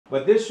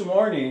But this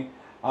morning,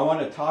 I want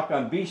to talk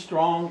on be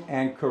strong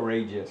and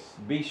courageous.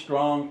 Be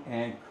strong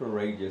and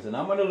courageous. And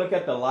I'm going to look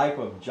at the life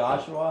of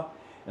Joshua,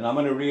 and I'm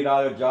going to read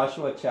out of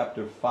Joshua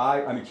chapter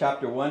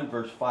 1,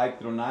 verse 5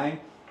 through 9.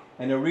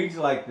 And it reads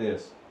like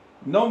this: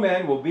 No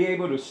man will be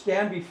able to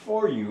stand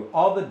before you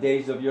all the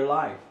days of your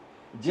life.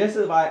 Just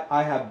as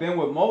I have been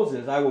with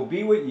Moses, I will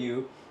be with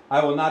you.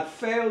 I will not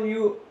fail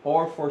you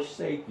or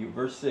forsake you.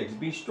 Verse 6,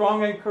 be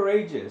strong and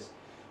courageous,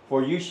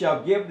 for you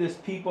shall give this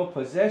people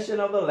possession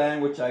of the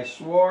land which I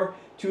swore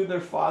to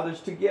their fathers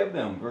to give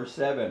them. Verse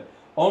 7,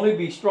 only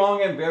be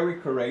strong and very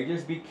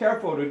courageous. Be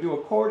careful to do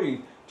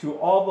according to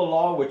all the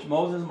law which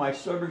Moses my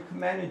servant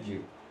commanded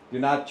you. Do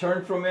not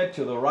turn from it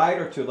to the right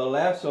or to the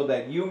left, so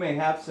that you may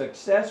have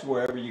success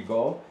wherever you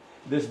go.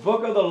 This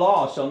book of the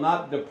law shall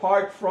not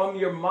depart from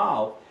your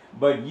mouth,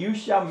 but you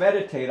shall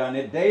meditate on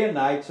it day and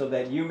night, so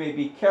that you may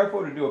be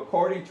careful to do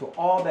according to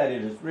all that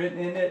it is written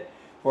in it.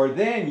 For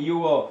then you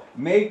will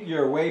make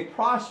your way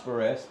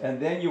prosperous, and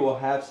then you will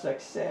have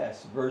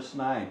success. Verse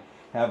 9,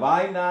 have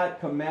I not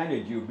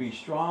commanded you, be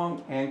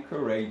strong and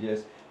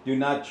courageous? Do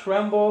not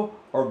tremble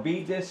or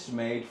be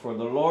dismayed, for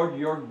the Lord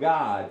your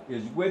God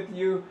is with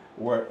you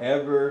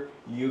wherever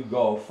you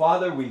go.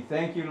 Father, we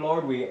thank you,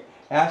 Lord. We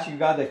ask you,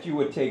 God, that you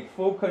would take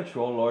full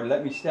control, Lord.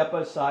 Let me step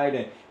aside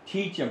and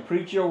teach and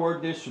preach your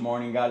word this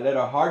morning, God. Let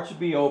our hearts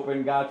be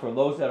open, God, for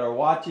those that are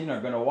watching,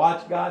 are going to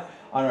watch, God,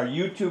 on our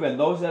YouTube, and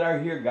those that are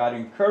here, God.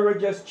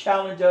 Encourage us,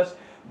 challenge us,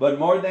 but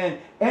more than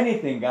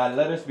anything, God,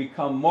 let us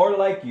become more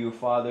like you,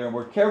 Father. And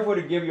we're careful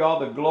to give you all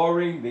the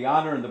glory, the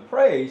honor, and the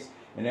praise.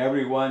 And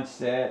everyone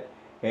said,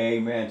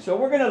 amen. So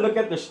we're going to look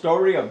at the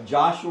story of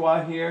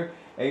Joshua here.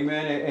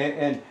 Amen.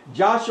 And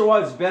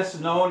Joshua is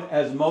best known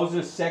as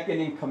Moses' second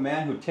in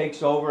command, who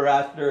takes over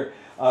after.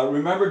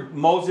 Remember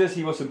Moses,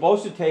 he was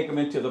supposed to take him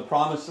into the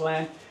promised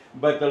land.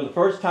 But the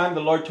first time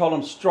the Lord told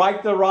him,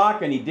 strike the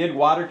rock, and he did,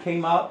 water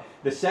came out.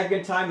 The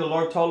second time the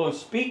Lord told him,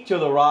 speak to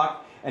the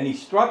rock, and he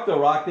struck the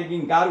rock,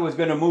 thinking God was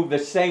going to move the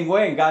same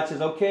way. And God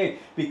says, okay,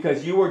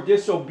 because you were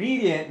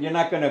disobedient, you're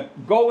not going to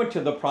go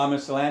into the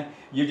promised land.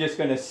 You're just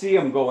going to see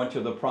him go into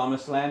the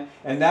promised land.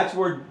 And that's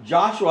where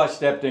Joshua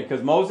stepped in,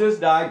 because Moses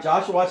died.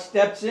 Joshua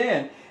steps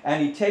in,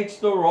 and he takes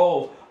the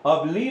role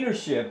of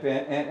leadership.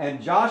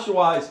 And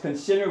Joshua is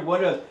considered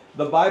one of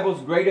the Bible's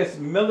greatest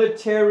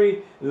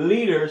military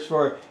leaders,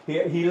 for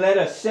he led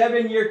a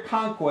 7-year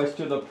conquest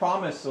to the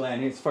promised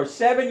land. For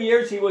 7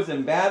 years he was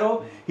in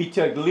battle. He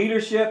took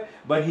leadership,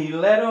 but he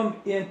led them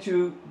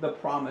into the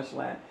promised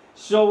land.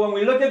 So when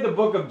we look at the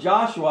book of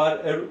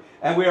Joshua,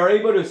 and we are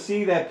able to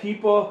see that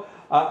people,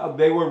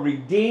 they were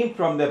redeemed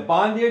from the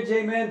bondage,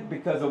 amen,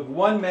 because of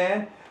one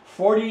man.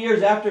 40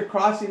 years after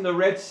crossing the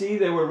Red Sea,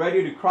 they were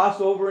ready to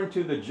cross over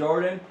into the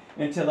Jordan,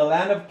 into the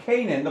land of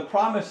Canaan, the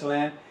promised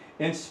land,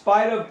 in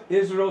spite of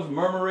Israel's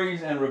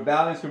murmurings and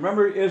rebellions.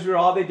 Remember,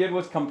 Israel, all they did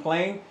was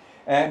complain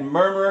and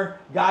murmur,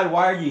 God,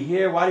 why are you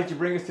here? Why did you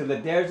bring us to the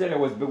desert?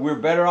 We're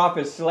better off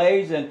as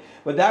slaves.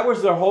 But that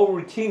was their whole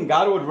routine.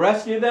 God would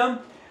rescue them.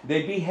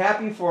 They'd be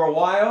happy for a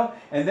while,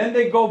 and then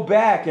they'd go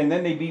back, and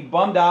then they'd be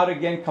bummed out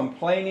again,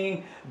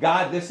 complaining,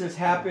 God, this is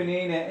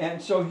happening.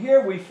 And so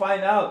here we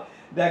find out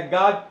that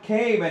God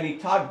came and he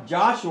taught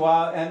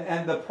Joshua,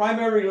 and the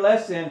primary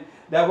lesson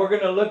that we're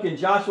going to look in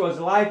Joshua's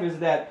life is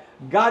that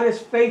God is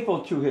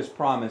faithful to his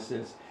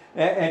promises.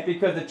 And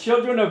because the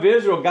children of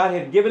Israel, God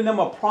had given them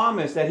a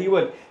promise that he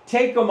would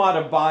take them out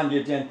of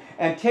bondage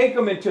and take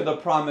them into the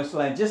promised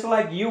land. Just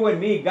like you and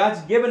me,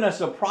 God's given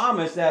us a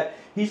promise that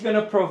he's going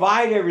to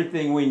provide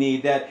everything we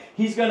need, that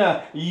he's going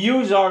to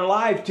use our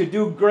life to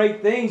do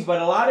great things.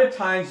 But a lot of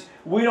times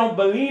we don't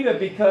believe it,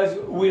 because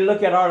we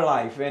look at our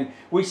life and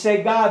we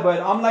say, God,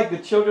 but I'm like the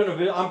children of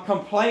Israel. I'm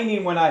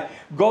complaining when I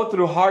go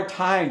through hard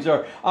times,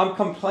 or I'm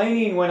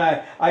complaining when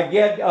I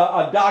get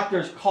a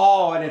doctor's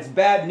call and it's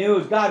bad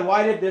news. God,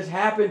 why did this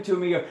happen to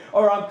me?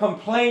 Or I'm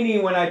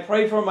complaining when I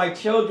pray for my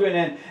children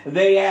and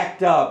they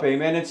act up.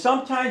 Amen. And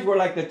sometimes we're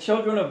like the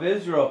children of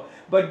Israel.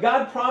 But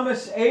God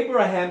promised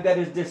Abraham that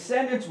his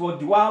descendants will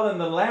dwell in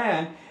the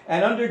land.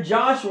 And under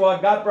Joshua,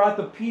 God brought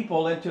the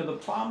people into the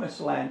promised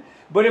land.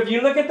 But if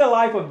you look at the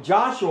life of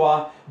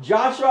Joshua,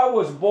 Joshua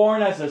was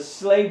born as a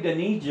slave in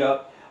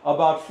Egypt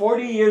about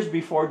 40 years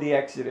before the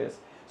Exodus.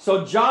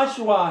 So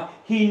Joshua,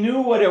 he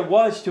knew what it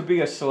was to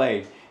be a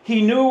slave.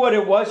 He knew what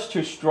it was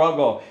to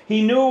struggle.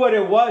 He knew what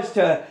it was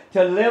to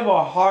live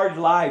a hard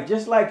life.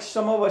 Just like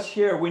some of us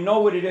here, we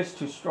know what it is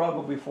to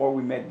struggle before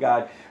we met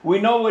God.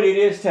 We know what it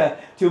is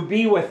to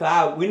be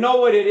without. We know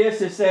what it is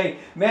to say,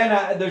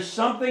 man, there's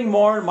something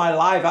more in my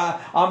life.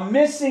 I'm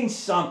missing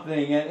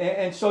something.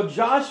 And so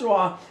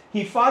Joshua,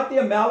 he fought the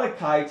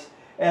Amalekites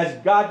as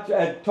God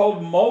had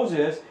told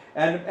Moses.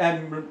 And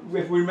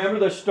if we remember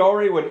the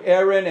story with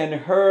Aaron and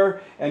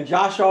Hur, and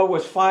Joshua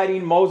was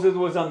fighting, Moses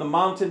was on the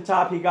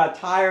mountaintop, he got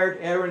tired,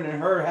 Aaron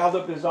and Hur held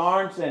up his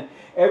arms, and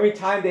every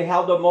time they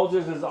held up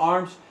Moses'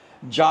 arms,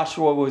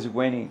 Joshua was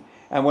winning.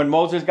 And when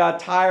Moses got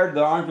tired,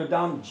 the arms were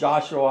down,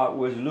 Joshua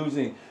was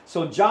losing.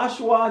 So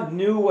Joshua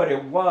knew what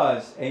it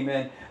was,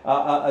 amen,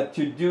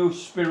 to do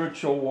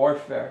spiritual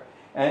warfare.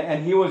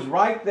 And he was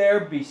right there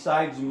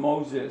besides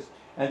Moses.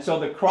 And so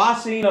the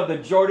crossing of the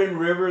Jordan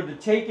River, the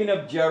taking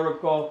of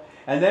Jericho,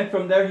 and then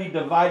from there he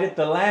divided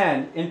the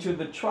land into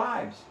the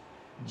tribes.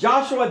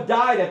 Joshua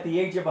died at the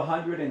age of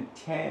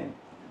 110.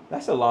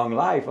 That's a long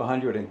life,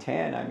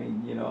 110. I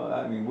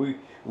mean,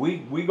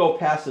 we go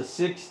past the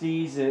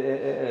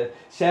 60s,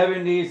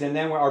 70s, and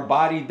then our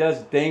body does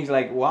things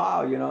like,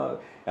 wow,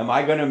 am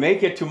I going to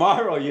make it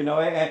tomorrow,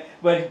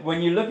 but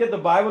when you look at the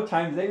Bible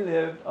times, they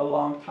lived a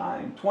long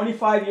time.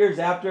 25 years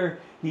after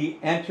he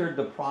entered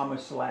the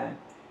promised land.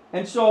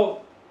 And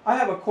so I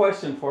have a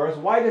question for us.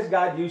 Why does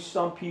God use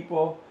some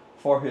people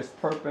for his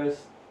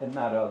purpose and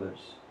not others?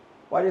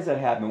 Why does that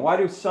happen? Why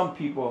do some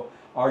people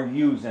are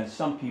used and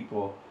some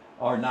people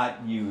are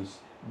not used?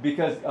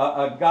 Because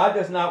God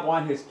does not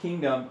want his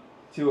kingdom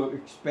to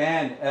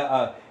expand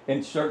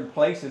in certain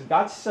places.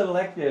 God's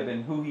selective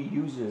in who he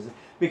uses.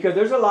 Because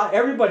there's a lot,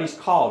 everybody's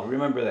called,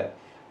 remember that.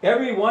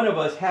 Every one of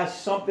us has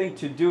something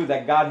to do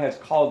that God has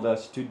called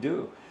us to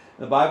do.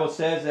 The Bible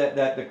says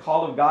that the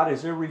call of God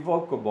is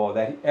irrevocable,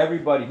 that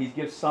everybody, he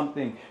gives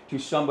something to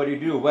somebody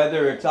to do,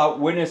 whether it's out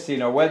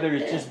witnessing or whether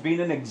it's just being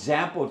an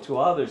example to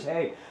others.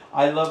 Hey,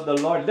 I love the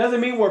Lord. It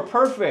doesn't mean we're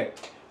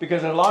perfect,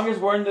 because as long as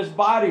we're in this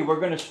body, we're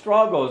going to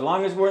struggle. As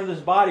long as we're in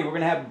this body, we're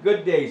going to have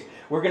good days.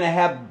 We're going to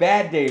have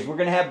bad days. We're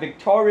going to have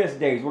victorious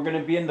days. We're going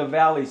to be in the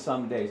valley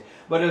some days.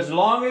 But as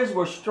long as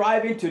we're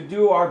striving to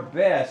do our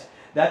best,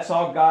 that's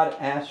all God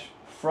asks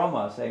from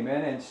us.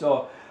 Amen. And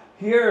so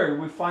here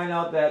we find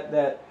out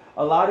that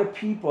a lot of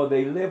people,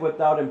 they live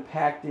without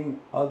impacting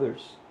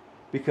others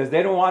because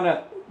they don't want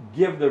to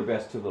give their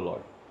best to the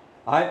Lord.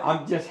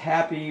 I'm just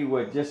happy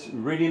with just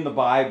reading the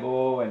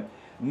Bible and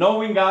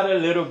knowing God a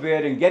little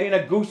bit and getting a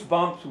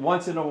goosebumps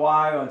once in a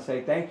while and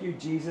say, thank you,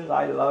 Jesus,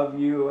 I love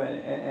you.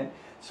 And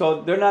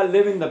so they're not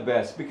living the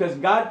best because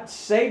God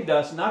saved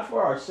us not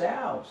for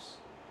ourselves.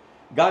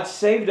 God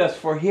saved us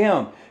for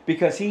him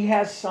because he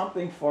has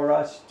something for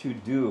us to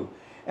do.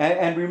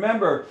 And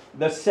remember,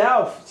 the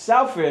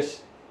selfish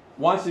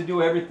wants to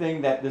do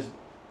everything that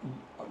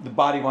the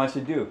body wants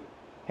to do.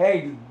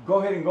 Hey, go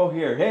ahead and go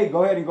here. Hey,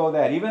 go ahead and go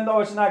that. Even though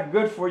it's not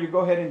good for you, go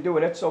ahead and do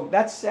it.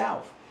 That's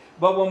self.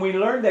 But when we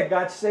learn that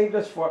God saved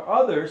us for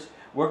others,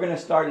 we're going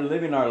to start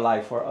living our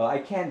life for, I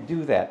can't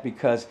do that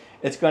because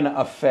it's going to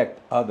affect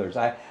others.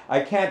 I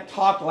can't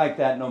talk like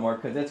that no more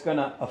because it's going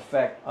to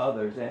affect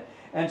others.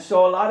 And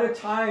so a lot of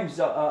times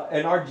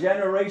in our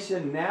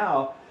generation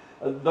now,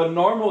 the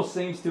normal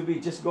seems to be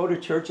just go to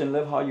church and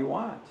live how you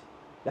want.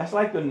 That's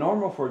like the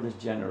normal for this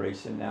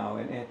generation now.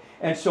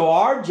 And so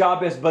our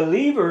job as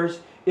believers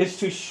is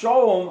to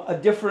show them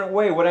a different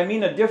way. What I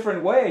mean a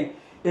different way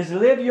is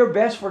live your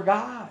best for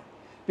God.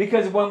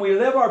 Because when we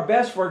live our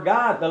best for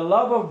God, the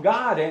love of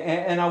God,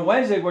 and on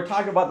Wednesday we're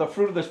talking about the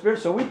fruit of the Spirit.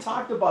 So we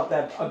talked about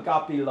that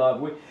agape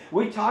love.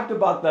 We talked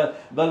about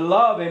the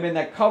love, amen,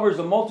 that covers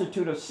a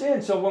multitude of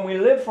sins. So when we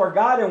live for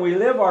God and we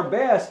live our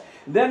best,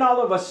 then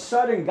all of a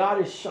sudden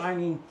God is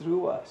shining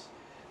through us.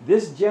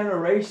 This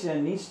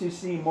generation needs to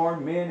see more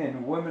men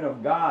and women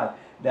of God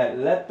that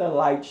let the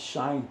light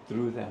shine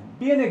through them.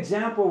 Be an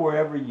example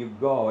wherever you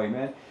go,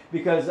 amen.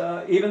 Because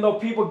even though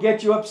people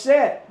get you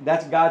upset,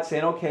 that's God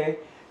saying, okay,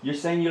 you're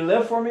saying you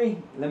live for me?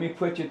 Let me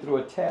put you through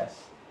a test.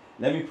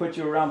 Let me put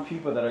you around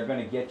people that are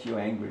going to get you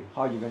angry.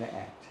 How are you going to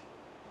act?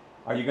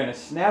 Are you going to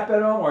snap at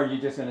them, or are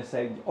you just going to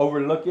say,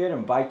 overlook it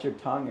and bite your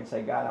tongue and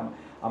say, God,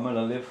 I'm going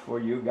to live for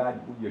you.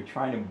 God, you're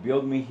trying to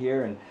build me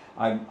here, and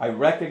I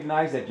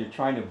recognize that you're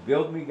trying to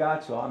build me,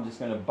 God, so I'm just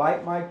going to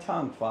bite my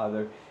tongue,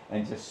 Father,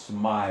 and just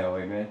smile,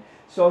 amen.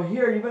 So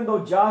here, even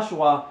though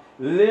Joshua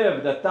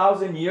lived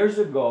 1,000 years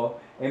ago,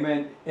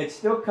 amen, it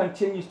still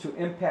continues to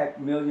impact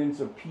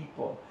millions of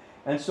people.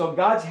 And so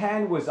God's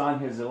hand was on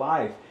his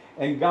life,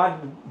 and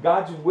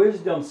God's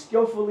wisdom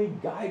skillfully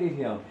guided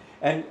him.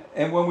 And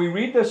when we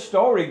read the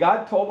story,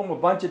 God told him a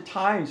bunch of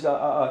times,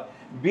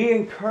 be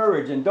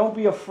encouraged and don't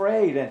be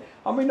afraid. And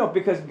how many know?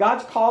 Because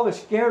God's call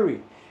is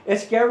scary.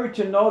 It's scary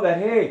to know that,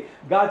 hey,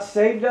 God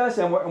saved us,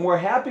 and we're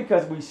happy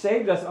because we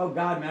saved us. Oh,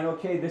 God, man,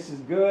 okay, this is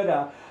good.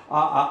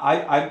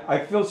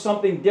 I feel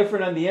something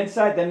different on the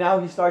inside. Then now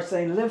he starts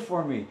saying, live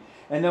for me.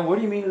 And then, what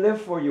do you mean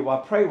live for you?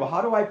 Well, pray. Well,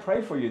 how do I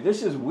pray for you?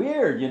 This is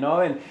weird,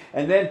 And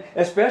then,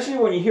 especially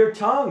when you hear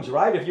tongues,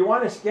 right? If you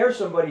want to scare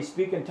somebody,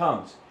 speak in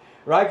tongues,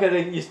 right?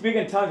 Because you speak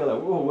in tongues, you're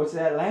like, whoa, what's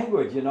that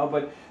language,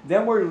 But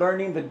then we're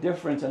learning the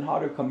difference in how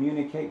to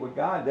communicate with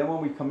God. Then when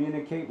we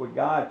communicate with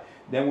God,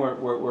 then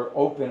we're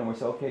open and we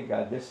say, okay,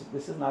 God, this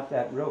is not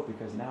that real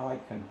because now I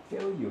can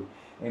feel you.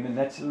 Amen.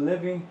 That's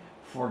living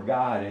for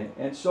God.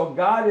 And so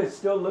God is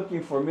still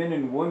looking for men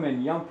and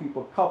women, young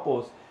people,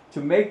 couples, to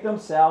make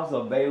themselves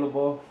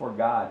available for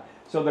God.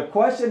 So the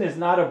question is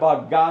not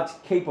about God's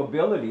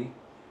capability,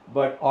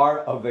 but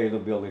our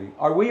availability.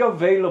 Are we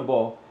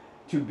available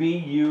to be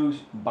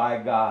used by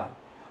God?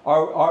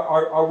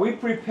 Are we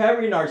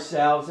preparing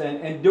ourselves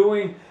and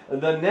doing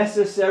the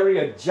necessary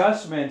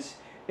adjustments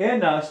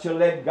in us to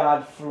let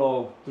God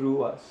flow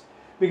through us?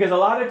 Because a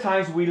lot of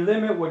times we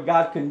limit what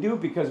God can do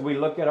because we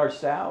look at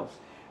ourselves.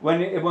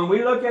 When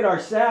we look at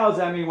ourselves,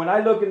 I mean, when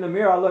I look in the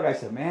mirror, I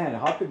said, man,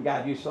 how could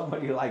God use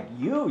somebody like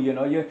you? You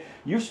know,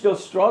 you still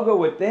struggle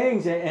with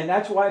things, and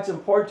that's why it's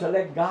important to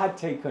let God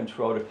take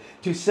control,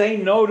 to say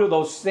no to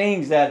those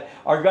things that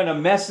are going to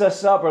mess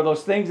us up, or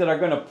those things that are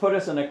going to put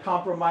us in a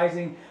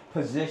compromising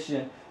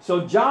position.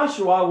 So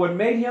Joshua, what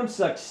made him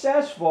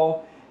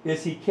successful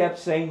is he kept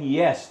saying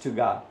yes to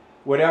God,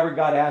 whatever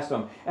God asked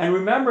him. And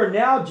remember,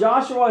 now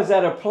Joshua is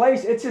at a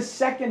place, it's his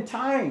second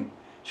time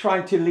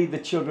trying to lead the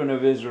children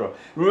of Israel.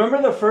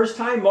 Remember the first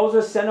time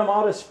Moses sent them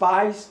out as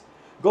spies?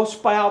 Go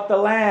spy out the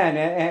land.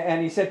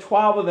 And he said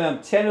 12 of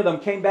them, 10 of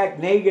them came back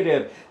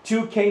negative.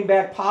 2 came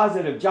back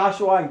positive,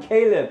 Joshua and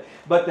Caleb.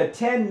 But the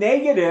 10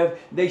 negative,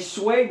 they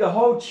swayed the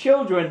whole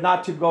children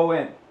not to go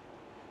in.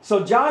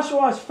 So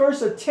Joshua's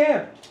first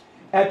attempt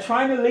at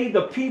trying to lead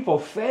the people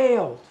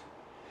failed.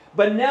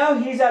 But now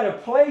he's at a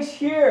place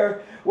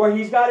here where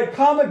he's got to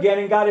come again,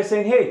 and God is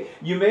saying, hey,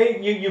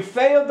 you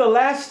failed the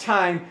last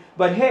time,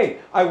 but hey,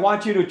 I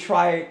want you to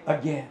try it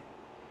again.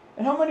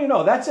 And how many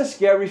know that's a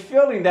scary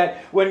feeling, that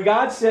when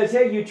God says,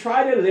 hey, you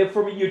try to live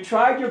for me, you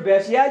tried your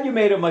best, yeah, you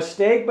made a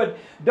mistake, but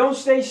don't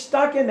stay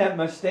stuck in that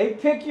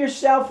mistake. Pick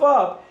yourself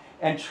up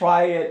and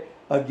try it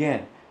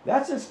again.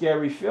 That's a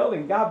scary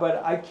feeling, God,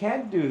 but I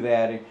can't do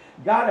that.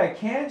 God, I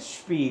can't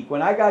speak.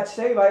 When I got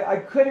saved, I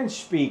couldn't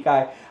speak.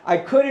 I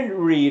couldn't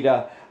read.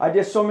 I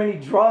did so many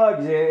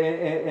drugs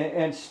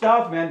and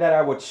stuff, man, that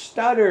I would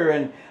stutter,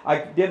 and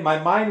my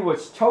mind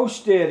was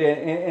toasted,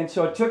 and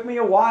so it took me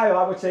a while.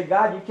 I would say,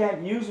 God, you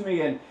can't use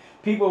me, and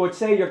people would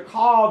say, you're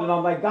called, and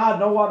I'm like, God,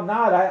 no, I'm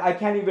not. I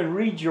can't even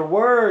read your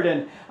word.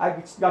 And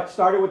I got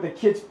started with the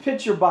kids'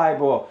 picture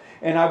Bible,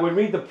 and I would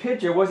read the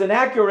picture. It wasn't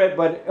accurate,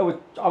 but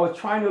I was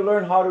trying to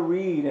learn how to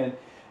read.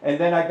 And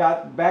then I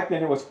got, back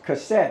then it was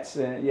cassettes.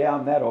 And yeah,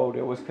 I'm that old.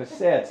 It was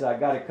cassettes. I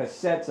got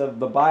cassettes of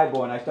the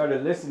Bible, and I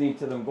started listening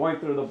to them, going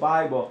through the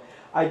Bible.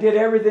 I did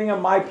everything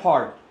on my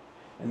part.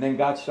 And then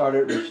God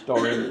started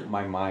restoring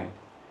my mind.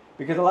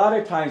 Because a lot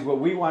of times what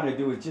we want to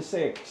do is just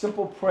say a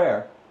simple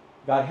prayer,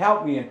 God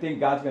help me, and think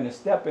God's going to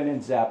step in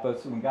and zap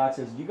us. When God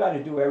says, you got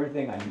to do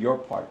everything on your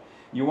part.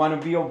 You want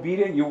to be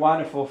obedient, you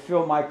want to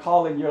fulfill my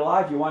call in your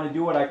life, you want to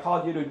do what I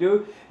called you to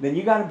do, then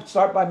you got to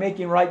start by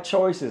making right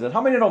choices. And how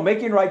many know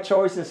making right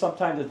choices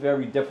sometimes is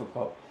very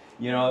difficult?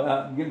 You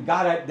know,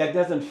 God, that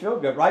doesn't feel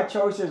good. Right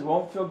choices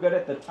won't feel good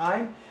at the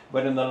time,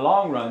 but in the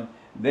long run,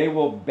 they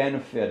will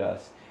benefit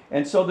us.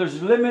 And so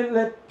there's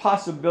limitless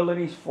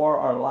possibilities for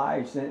our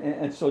lives.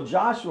 And so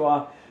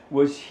Joshua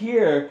was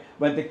here,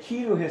 but the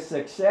key to his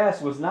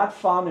success was not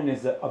found in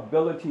his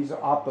abilities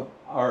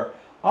or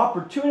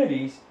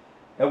opportunities.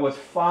 It was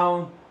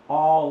found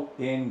all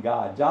in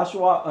God.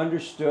 Joshua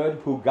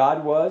understood who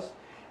God was,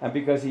 and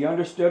because he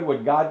understood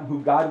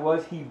who God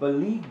was, he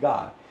believed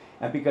God.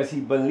 And because he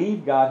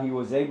believed God, he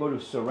was able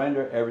to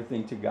surrender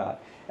everything to God.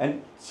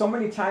 And so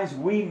many times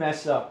we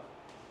mess up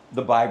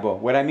the Bible.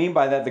 What I mean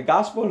by that, the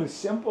gospel is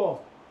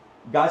simple.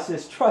 God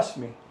says, trust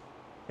me,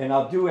 and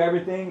I'll do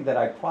everything that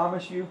I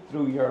promise you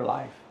through your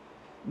life.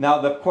 Now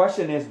the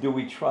question is, do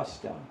we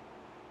trust him?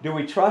 Do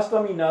we trust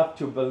him enough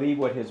to believe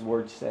what his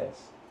word says?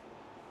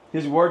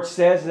 His word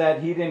says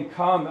that he didn't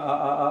come,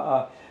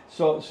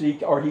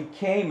 he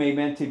came,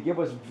 amen, to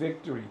give us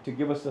victory, to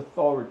give us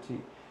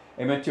authority,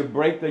 amen, to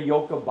break the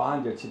yoke of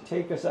bondage, to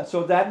take us out.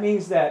 So that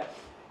means that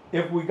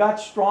if we got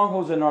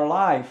strongholds in our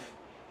life,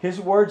 his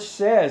word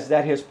says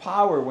that his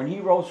power, when he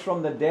rose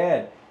from the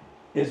dead,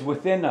 is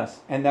within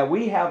us, and that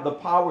we have the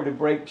power to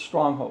break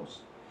strongholds.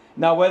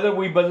 Now, whether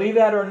we believe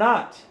that or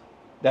not,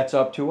 that's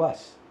up to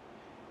us.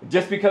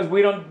 Just because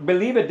we don't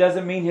believe it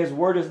doesn't mean his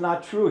word is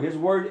not true. His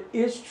word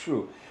is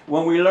true.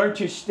 When we learn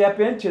to step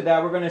into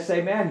that, we're going to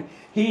say, man,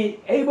 he's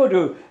able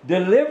to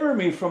deliver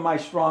me from my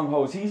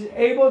strongholds. He's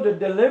able to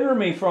deliver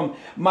me from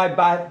my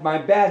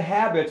bad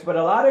habits. But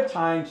a lot of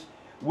times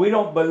we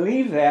don't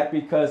believe that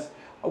because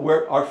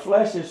our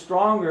flesh is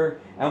stronger,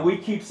 and we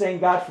keep saying,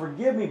 God,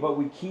 forgive me, but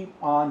we keep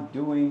on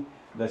doing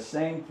the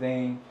same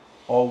thing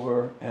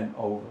over and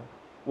over.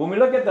 When we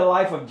look at the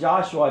life of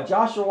Joshua,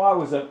 Joshua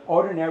was an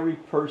ordinary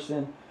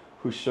person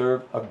who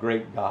served a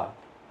great God.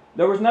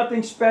 There was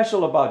nothing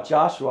special about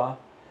Joshua.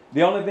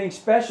 The only thing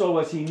special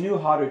was he knew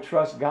how to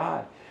trust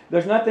God.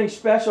 There's nothing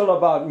special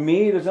about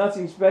me. There's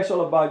nothing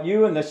special about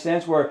you in the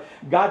sense where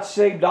God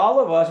saved all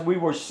of us. We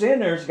were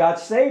sinners. God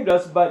saved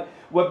us. But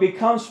what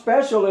becomes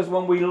special is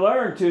when we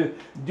learn to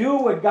do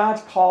what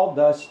God's called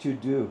us to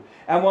do.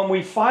 And when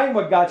we find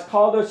what God's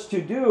called us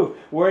to do,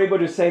 we're able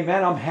to say,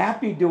 man, I'm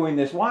happy doing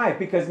this. Why?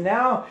 Because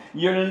now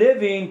you're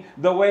living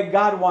the way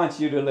God wants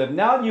you to live.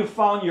 Now you've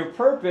found your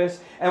purpose.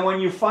 And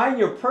when you find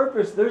your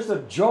purpose, there's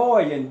a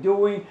joy in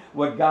doing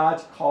what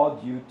God's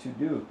called you to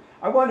do.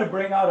 I want to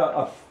bring out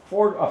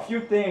a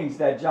few things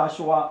that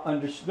Joshua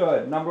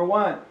understood. Number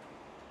one,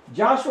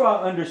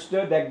 Joshua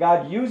understood that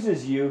God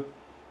uses you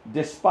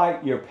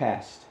despite your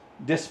past.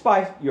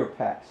 Despite your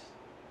past.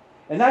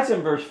 And that's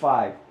in verse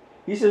 5.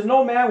 He says,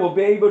 no man will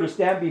be able to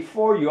stand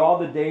before you all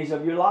the days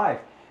of your life.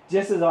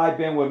 Just as I've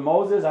been with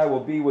Moses, I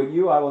will be with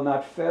you. I will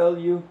not fail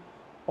you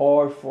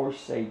or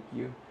forsake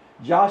you.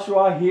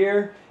 Joshua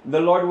here, the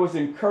Lord was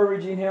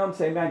encouraging him,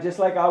 saying, man, just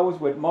like I was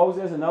with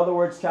Moses, in other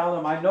words, telling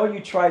him, I know you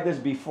tried this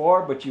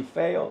before, but you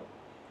failed.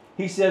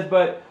 He says,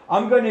 but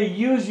I'm going to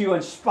use you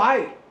in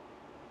spite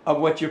of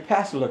what your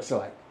past looks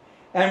like.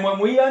 And when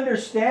we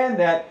understand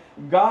that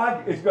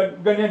God is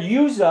going to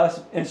use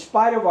us in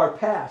spite of our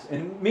past,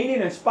 and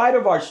meaning in spite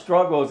of our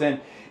struggles and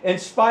in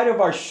spite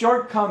of our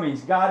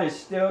shortcomings, God is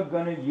still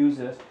going to use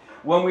us.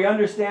 When we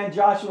understand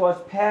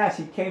Joshua's past,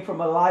 he came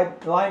from a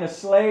line of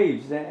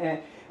slaves,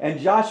 and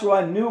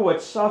Joshua knew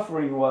what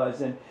suffering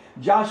was, and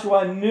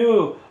Joshua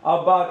knew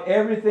about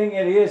everything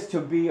it is to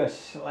be a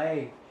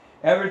slave.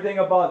 Everything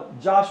about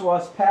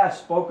Joshua's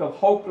past spoke of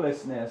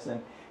hopelessness,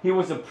 and he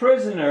was a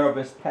prisoner of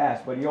his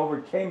past, but he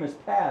overcame his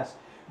past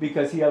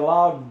because he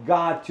allowed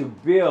God to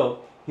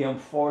build him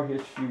for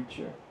his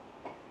future.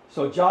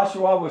 So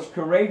Joshua was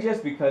courageous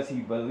because he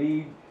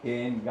believed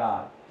in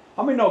God.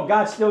 How many know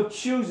God still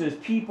chooses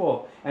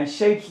people and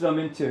shapes them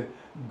into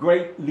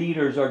great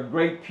leaders or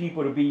great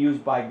people to be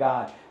used by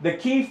God? The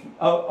key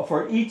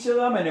for each of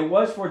them, and it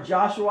was for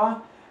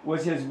Joshua,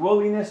 was his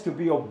willingness to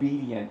be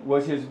obedient,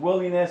 was his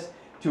willingness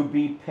to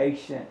be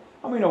patient.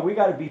 How many know we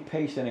got to be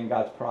patient in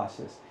God's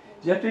process?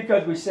 Just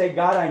because we say,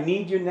 God, I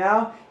need you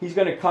now, he's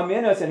going to come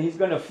in us and he's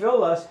going to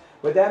fill us,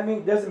 but that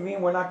doesn't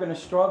mean we're not going to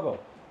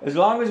struggle. As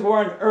long as we're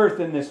on earth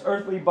in this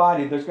earthly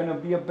body, there's going to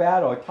be a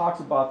battle. It talks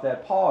about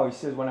that. Paul, he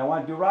says, when I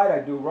want to do right, I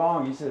do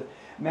wrong. He says,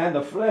 man,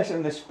 the flesh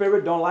and the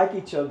spirit don't like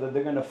each other.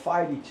 They're going to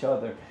fight each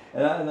other.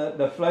 And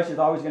the flesh is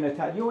always going to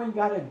tell you, ain't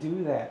got to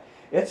do that.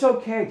 It's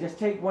okay. Just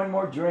take one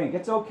more drink.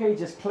 It's okay.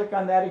 Just click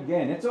on that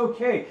again. It's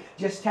okay.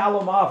 Just tell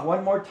them off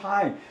one more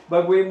time.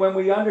 But when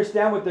we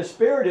understand what the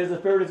Spirit is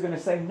going to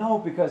say, no,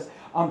 because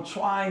I'm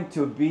trying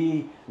to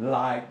be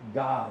like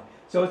God.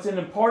 So it's an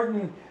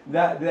important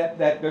that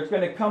there's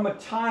going to come a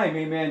time,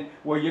 amen,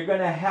 where you're going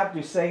to have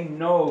to say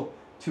no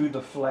to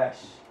the flesh.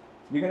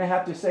 You're going to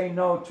have to say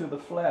no to the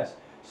flesh.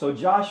 So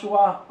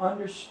Joshua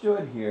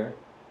understood here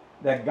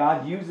that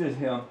God uses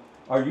him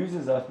or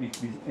uses us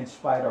in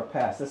spite of our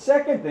past. The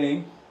second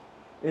thing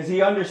is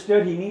he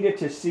understood he needed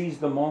to seize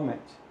the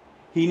moment.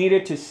 He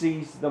needed to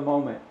seize the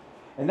moment.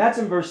 And that's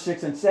in verse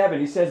 6 and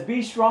 7. He says,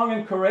 be strong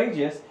and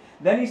courageous.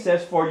 Then he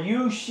says, for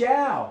you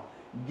shall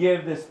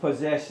give this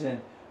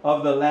possession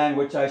of the land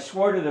which I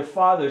swore to their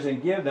fathers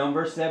and give them.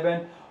 Verse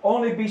 7,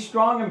 only be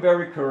strong and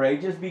very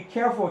courageous. Be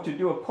careful to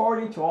do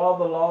according to all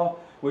the law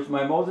which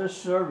my Moses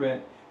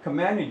servant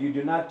commanded you.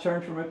 Do not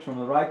turn from it from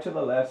the right to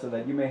the left, so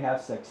that you may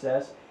have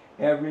success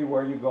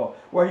everywhere you go.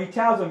 Where he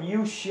tells them,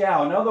 you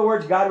shall. In other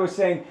words, God was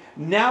saying,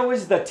 now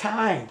is the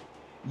time.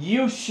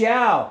 You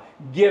shall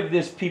give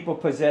this people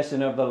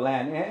possession of the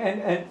land.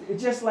 And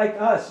just like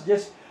us,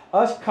 just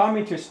us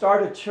coming to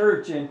start a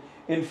church in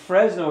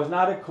Fresno is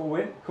not a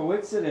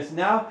coincidence.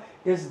 Now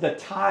is the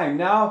time.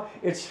 Now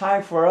it's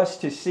time for us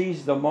to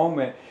seize the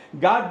moment.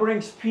 God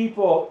brings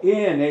people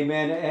in,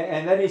 amen,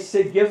 and then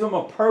he gives them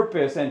a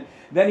purpose, and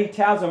then he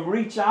tells them,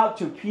 reach out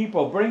to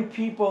people, bring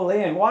people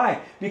in. Why?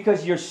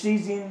 Because you're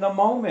seizing the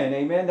moment,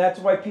 amen. That's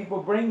why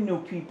people bring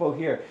new people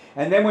here.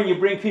 And then when you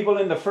bring people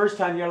in the first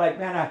time, you're like,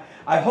 man,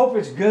 I hope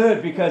it's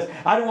good, because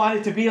I don't want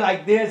it to be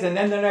like this, and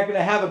then they're not going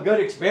to have a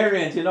good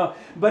experience, you know.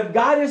 But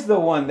God is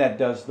the one that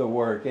does the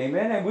work,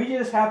 amen. And we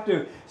just have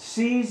to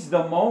seize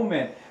the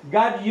moment.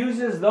 God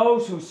uses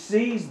those who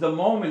seize the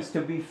moments to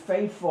be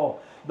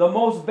faithful. The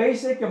most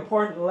basic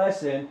important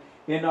lesson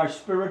in our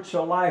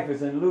spiritual life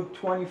is in Luke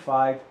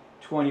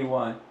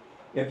 25:21.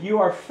 If you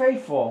are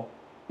faithful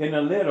in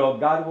a little,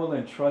 God will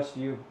entrust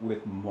you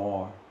with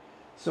more.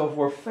 So if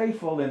we're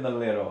faithful in the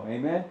little,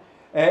 amen,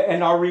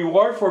 and our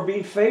reward for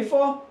being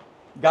faithful,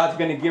 God's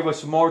going to give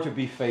us more to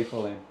be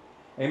faithful in.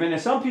 Amen.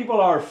 And some people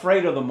are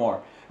afraid of the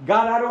more.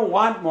 God, I don't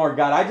want more,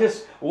 God. I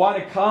just want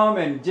to come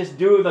and just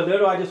do the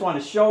little. I just want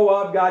to show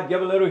up, God,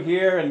 give a little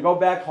here and go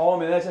back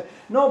home. And that's it.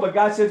 No, but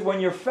God says, when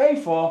you're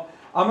faithful,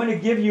 I'm going to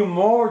give you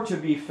more to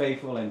be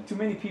faithful in. Too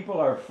many people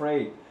are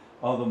afraid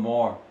of the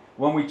more.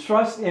 When we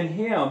trust in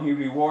Him, He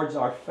rewards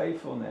our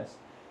faithfulness.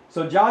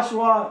 So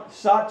Joshua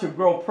sought to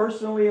grow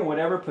personally in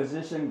whatever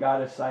position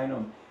God assigned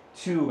him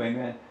to.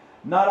 Amen.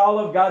 Not all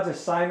of God's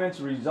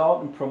assignments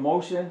result in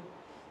promotion,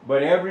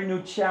 but every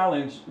new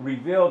challenge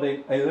revealed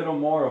a little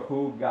more of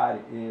who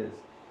God is.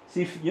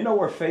 See, you know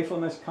where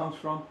faithfulness comes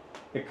from?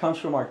 It comes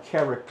from our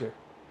character.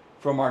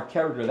 From our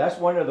character. That's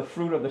one of the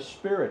fruit of the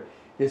Spirit,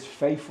 is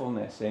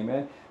faithfulness.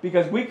 Amen.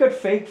 Because we could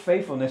fake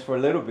faithfulness for a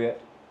little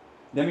bit.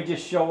 Let me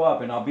just show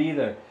up and I'll be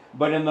there.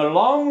 But in the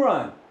long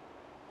run,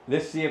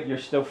 let's see if you're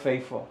still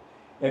faithful.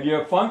 If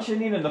you're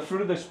functioning in the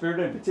fruit of the Spirit,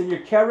 if it's in your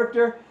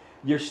character,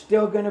 you're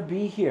still going to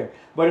be here.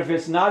 But if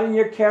it's not in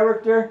your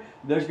character,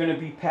 there's going to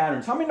be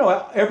patterns. How many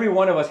know every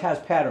one of us has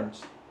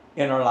patterns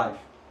in our life?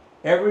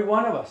 Every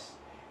one of us.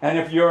 And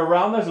if you're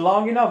around us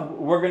long enough,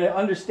 we're going to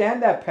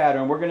understand that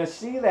pattern. We're going to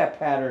see that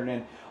pattern.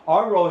 And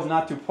our role is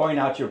not to point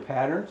out your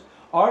patterns.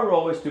 Our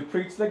role is to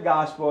preach the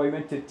gospel,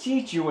 amen, to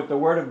teach you what the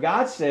Word of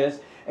God says.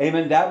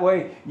 Amen. That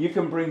way you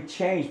can bring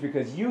change,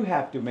 because you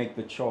have to make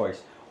the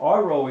choice.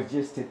 Our role is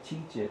just to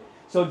teach it.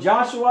 So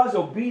Joshua's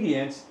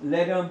obedience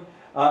led him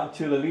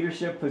to the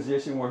leadership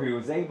position where he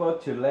was able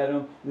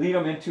to lead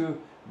them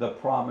into the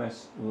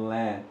promised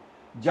land.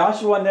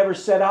 Joshua never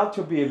set out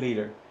to be a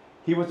leader.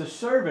 He was a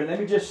servant. Let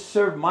me just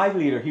serve my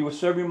leader. He was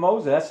serving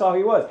Moses. That's all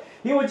he was.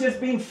 He was just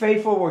being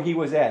faithful where he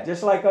was at.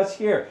 Just like us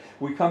here.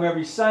 We come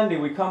every Sunday.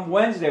 We come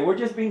Wednesday. We're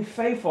just being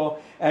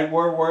faithful at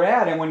where we're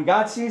at. And when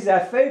God sees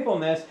that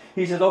faithfulness,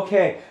 he says,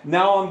 okay,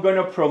 now I'm going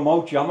to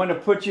promote you. I'm going to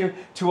put you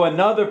to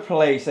another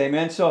place.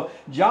 Amen. So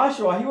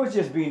Joshua, he was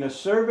just being a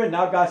servant.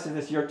 Now God says,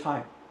 it's your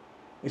time.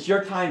 It's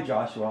your time,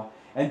 Joshua.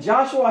 And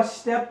Joshua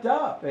stepped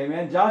up.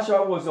 Amen.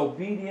 Joshua was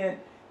obedient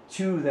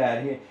to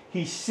that.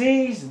 He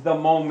seized the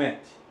moment.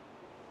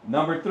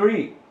 Number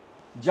 3,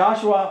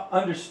 Joshua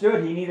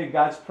understood he needed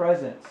God's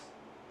presence.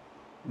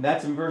 And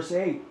that's in verse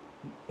 8.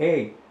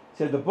 It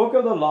said, the book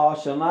of the law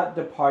shall not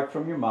depart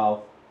from your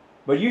mouth,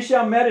 but you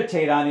shall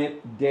meditate on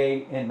it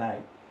day and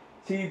night.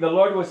 See, the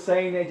Lord was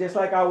saying that just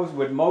like I was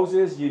with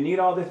Moses, you need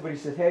all this, but he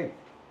said, hey,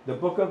 the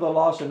book of the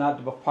law shall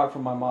not depart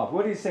from my mouth.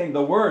 What is he saying?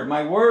 The word,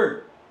 my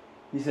word.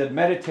 He said,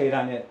 meditate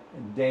on it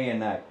day and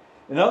night.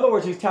 In other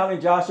words, he's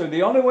telling Joshua,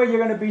 the only way you're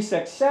going to be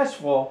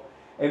successful,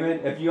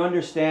 amen, if you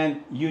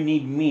understand you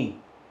need me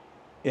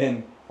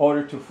in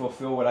order to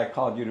fulfill what I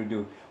called you to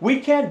do. We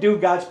can't do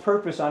God's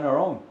purpose on our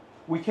own.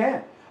 We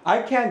can't.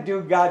 I can't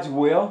do God's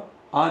will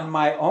on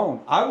my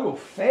own. I will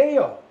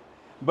fail.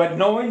 But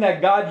knowing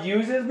that God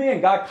uses me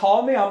and God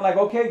called me, I'm like,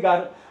 okay,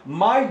 God,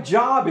 my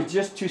job is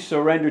just to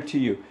surrender to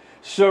you.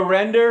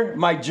 Surrender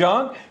my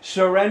junk,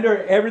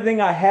 surrender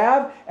everything I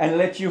have, and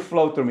let you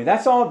flow through me.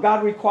 That's all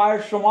God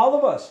requires from all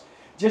of us.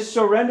 Just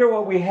surrender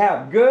what we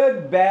have,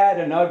 good, bad,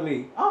 and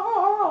ugly.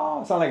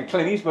 Oh, sound like a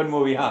Clint Eastwood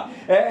movie, huh?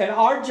 And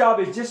our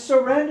job is just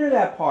surrender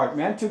that part,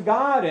 man, to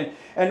God.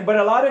 But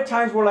a lot of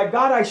times we're like,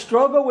 God, I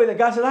struggle with it.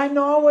 God said, I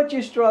know what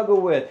you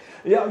struggle with.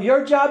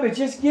 Your job is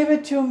just give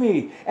it to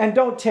me and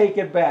don't take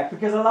it back.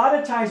 Because a lot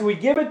of times we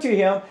give it to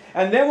him,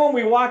 and then when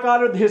we walk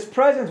out of his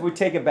presence, we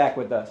take it back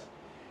with us.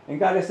 And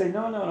God will say,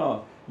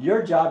 no.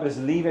 Your job is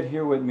leave it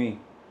here with me.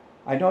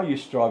 I know you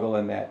struggle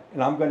in that,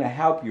 and I'm going to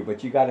help you,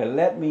 but you got to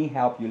let me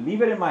help you.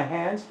 Leave it in my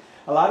hands.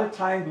 A lot of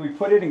times we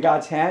put it in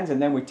God's hands, and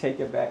then we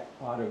take it back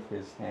out of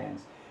his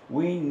hands.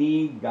 We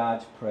need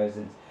God's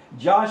presence.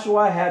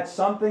 Joshua had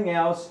something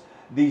else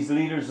these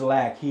leaders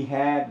lacked. He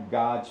had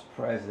God's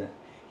presence.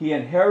 He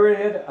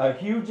inherited a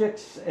huge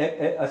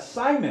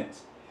assignment.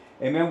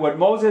 Amen. What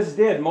Moses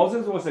did.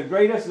 Moses was the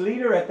greatest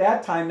leader at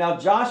that time. Now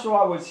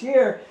Joshua was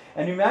here,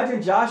 and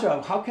imagine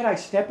Joshua, how can I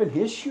step in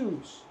his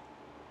shoes?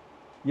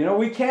 You know,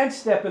 we can't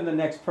step in the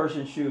next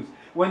person's shoes.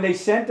 When they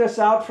sent us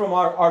out from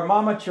our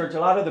mama church, a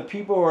lot of the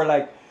people were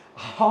like,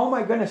 how am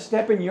I going to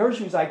step in your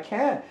shoes? I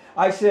can't.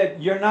 I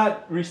said, you're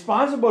not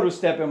responsible to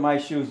step in my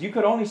shoes. You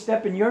could only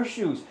step in your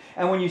shoes.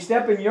 And when you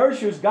step in your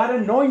shoes, God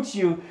anoints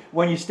you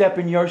when you step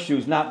in your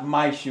shoes, not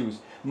my shoes.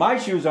 My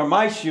shoes are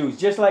my shoes,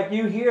 just like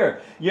you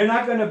here. You're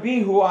not going to be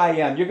who I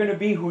am. You're going to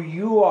be who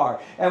you are.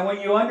 And when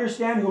you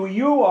understand who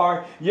you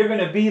are, you're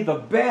going to be the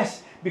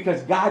best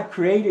because God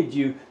created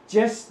you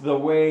just the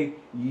way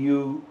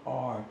you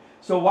are.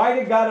 So why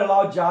did God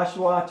allow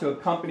Joshua to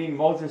accompany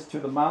Moses to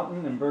the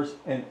mountain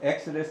in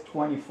Exodus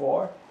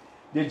 24?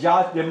 Did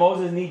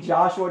Moses need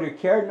Joshua to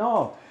carry?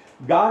 No.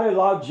 God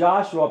allowed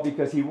Joshua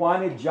because he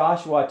wanted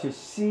Joshua to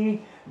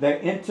see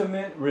the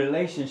intimate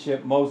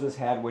relationship Moses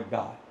had with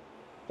God.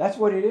 That's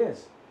what it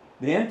is.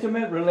 The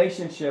intimate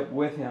relationship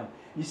with him.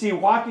 You see,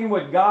 walking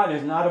with God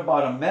is not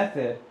about a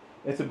method.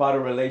 It's about a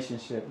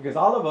relationship. Because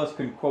all of us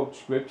can quote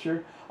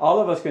scripture.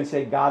 All of us can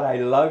say, God, I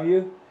love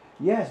you.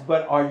 Yes,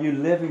 but are you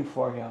living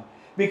for him?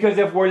 Because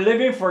if we're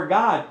living for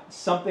God,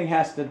 something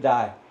has to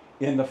die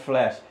in the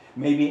flesh.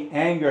 Maybe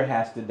anger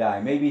has to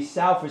die. Maybe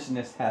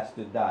selfishness has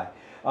to die.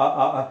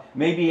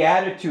 Maybe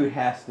attitude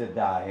has to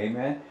die.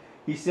 Amen.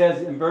 He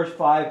says in verse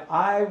 5,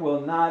 I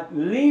will not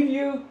leave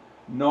you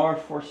nor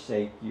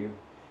forsake you.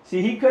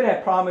 See, he could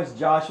have promised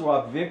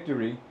Joshua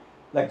victory.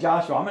 Like,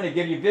 Joshua, I'm going to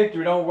give you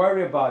victory. Don't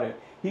worry about it.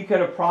 He could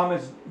have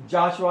promised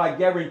Joshua, I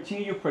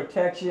guarantee you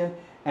protection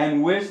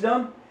and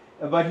wisdom.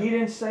 But he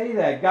didn't say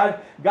that.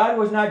 God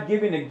was not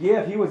giving a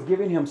gift. He was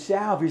giving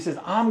himself. He says,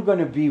 I'm going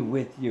to be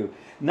with you.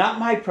 Not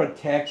my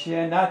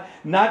protection,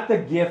 not the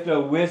gift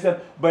of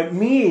wisdom, but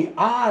me,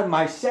 I,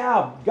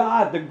 myself,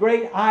 God, the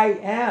great I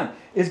am,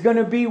 is going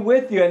to be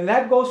with you. And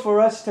that goes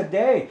for us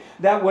today.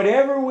 That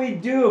whatever we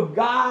do,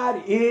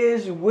 God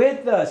is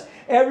with us.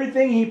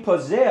 Everything he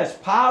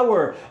possessed,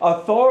 power,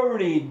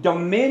 authority,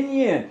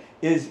 dominion,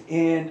 is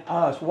in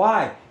us.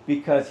 Why?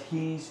 Because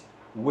he's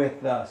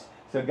with us.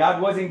 So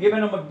God wasn't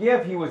giving him a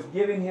gift. He was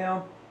giving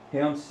him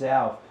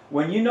himself.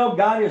 When you know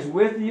God is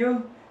with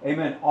you,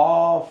 amen,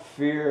 all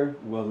fear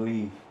will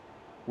leave.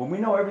 When we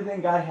know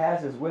everything God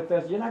has is with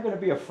us, you're not going to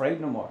be afraid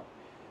no more.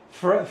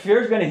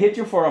 Fear is going to hit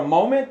you for a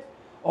moment.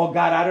 Oh,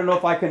 God, I don't know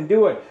if I can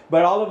do it.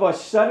 But all of a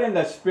sudden,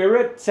 the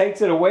Spirit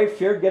takes it away.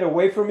 Fear, get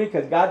away from me,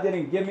 because God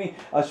didn't give me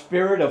a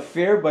spirit of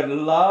fear, but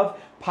love,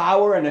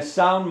 power, and a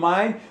sound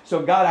mind.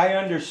 So, God, I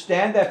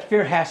understand that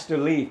fear has to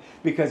leave,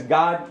 because,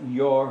 God,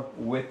 you're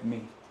with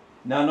me.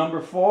 Now,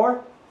 number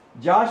 4,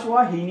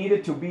 Joshua, he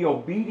needed to be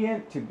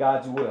obedient to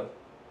God's will.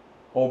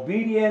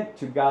 Obedient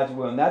to God's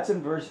will. And that's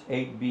in verse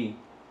 8b.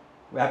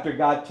 After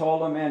God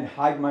told him, man,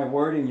 hide my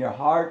word in your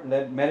heart,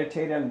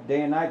 meditate on it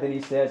day and night, then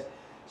he says,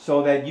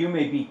 so that you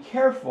may be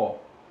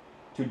careful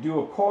to do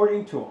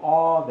according to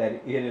all that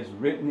it is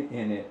written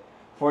in it.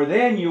 For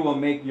then you will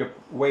make your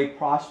way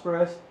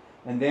prosperous,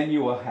 and then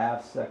you will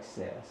have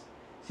success.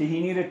 See, he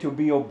needed to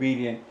be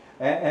obedient.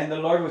 And the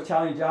Lord was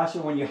telling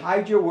Joshua, when you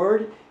hide your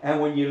word, and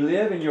when you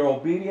live and you're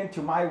obedient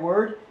to my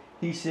word,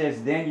 he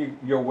says, then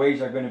your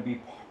ways are going to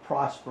be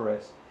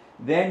prosperous.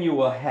 Then you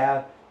will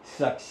have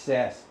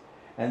success.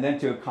 And then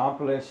to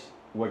accomplish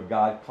what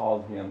God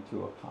called him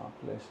to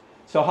accomplish.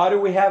 So how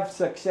do we have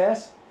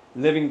success?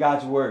 Living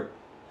God's word.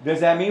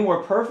 Does that mean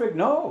we're perfect?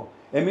 No.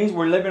 It means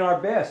we're living our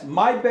best.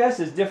 My best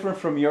is different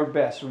from your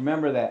best.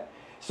 Remember that.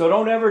 So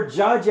don't ever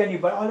judge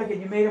anybody. Oh, look,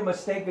 you made a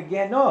mistake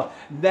again. No,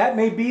 that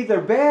may be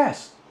their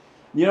best.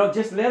 You know,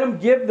 just let them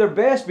give their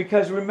best,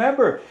 because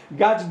remember,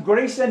 God's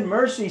grace and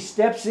mercy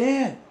steps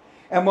in.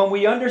 And when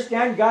we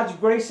understand God's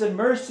grace and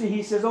mercy,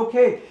 he says,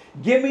 okay,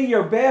 give me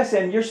your best,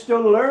 and you're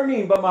still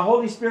learning, but my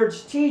Holy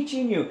Spirit's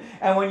teaching you.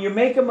 And when you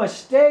make a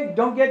mistake,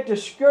 don't get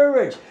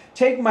discouraged.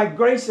 Take my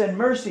grace and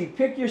mercy,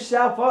 pick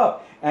yourself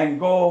up, and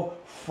go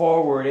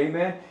forward.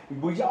 Amen.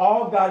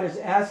 All God is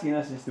asking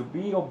us is to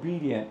be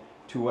obedient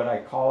to what I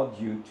called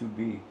you to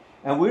be.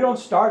 And we don't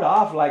start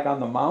off like on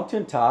the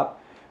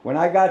mountaintop. When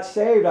I got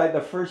saved,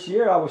 the first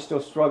year, I was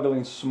still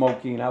struggling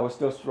smoking. I was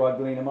still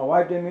struggling, and my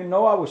wife didn't even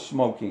know I was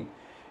smoking.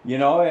 You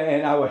know,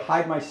 and I would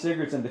hide my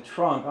cigarettes in the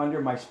trunk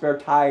under my spare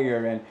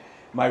tire, and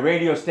my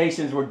radio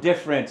stations were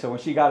different. So when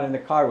she got in the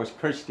car, it was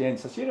Christian,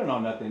 so she didn't know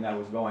nothing that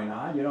was going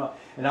on, you know.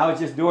 And I was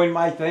just doing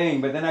my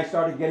thing. But then I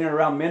started getting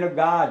around men of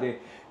God. They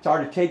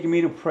started taking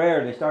me to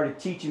prayer. They started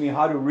teaching me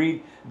how to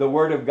read the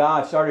Word of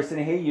God. Started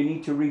saying, hey, you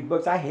need to read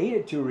books. I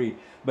hated to read,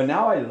 but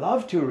now I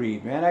love to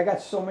read, man. I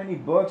got so many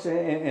books,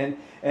 and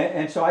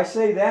so I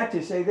say that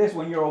to say this: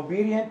 when you're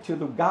obedient to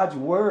God's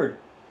Word,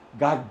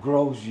 God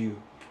grows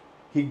you.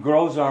 He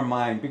grows our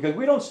mind, because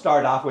we don't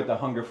start off with a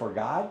hunger for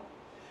God.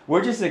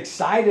 We're just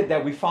excited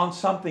that we found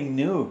something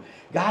new.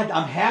 God,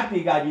 I'm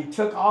happy, God, you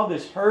took all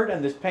this hurt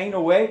and this pain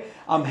away.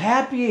 I'm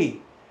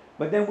happy.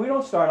 But then we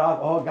don't start off,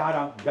 oh,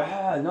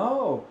 God,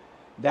 no.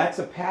 That's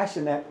a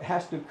passion that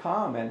has to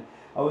come. And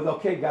I was,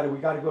 okay, God, we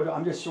got to go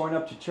I'm just showing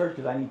up to church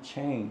because I need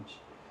change.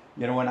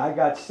 You know, when I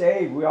got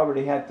saved, we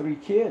already had 3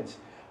 kids.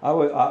 I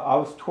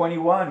was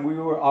 21. We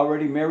were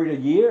already married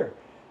a year.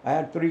 I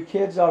had 3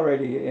 kids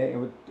already,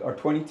 or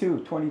 22.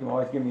 20,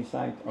 always give me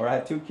sign. Or I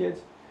had 2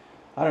 kids.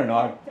 I don't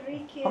know.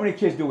 3 kids. How many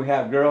kids do we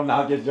have, girl?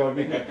 Now, just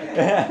joking.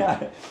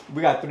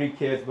 We got 3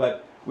 kids,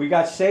 but we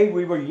got saved.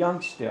 We were young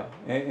still,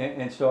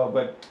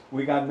 but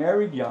we got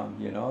married young.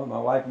 You know, my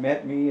wife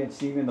met me and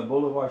see me in the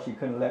boulevard. She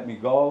couldn't let me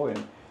go.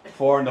 And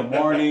 4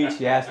 a.m,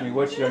 she asked me,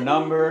 "What's your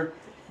number?"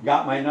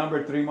 Got my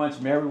number. 3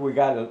 months married. We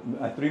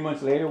got 3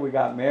 months later. We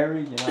got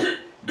married. You know.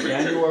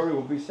 January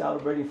we'll be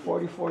celebrating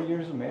 44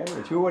 years of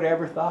marriage. Who would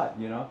ever thought,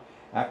 you know,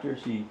 after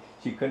she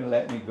couldn't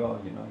let me go,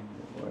 you know.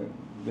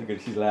 Look at her,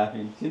 she's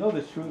laughing. She knows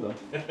it's true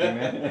though.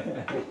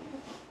 Amen.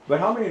 But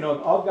how many know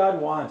all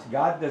God wants?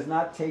 God does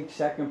not take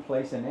second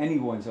place in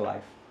anyone's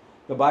life.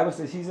 The Bible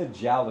says he's a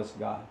jealous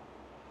God.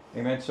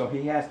 Amen. So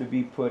he has to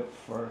be put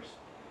first.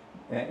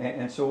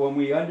 And so when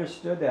we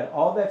understood that,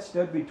 all that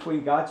stood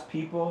between God's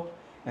people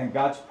and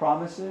God's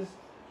promises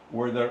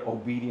were their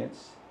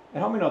obedience.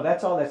 And how many know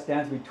that's all that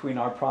stands between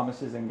our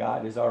promises and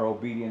God is our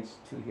obedience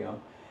to him.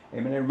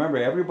 Amen. And remember,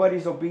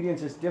 everybody's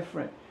obedience is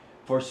different.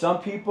 For some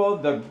people,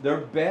 their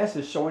best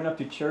is showing up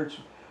to church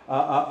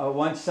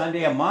one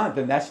Sunday a month,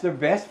 and that's their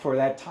best for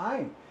that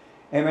time.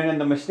 Amen. And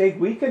the mistake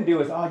we can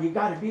do is, oh, you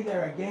got to be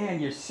there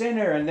again, you're a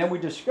sinner, and then we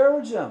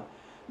discourage them.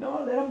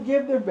 No, let them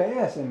give their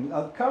best and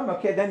come.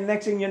 Okay, then the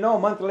next thing you know, a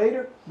month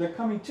later, they're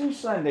coming 2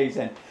 Sundays.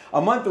 And a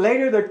month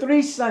later, they're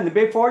 3 Sundays.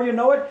 Before you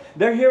know it,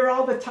 they're here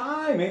all the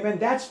time. Amen.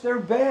 That's their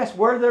best,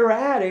 where they're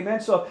at. Amen.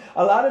 So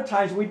a lot of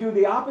times we do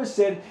the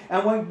opposite.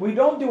 And when we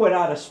don't do it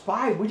out of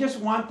spite, we just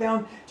want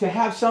them to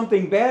have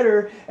something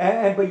better.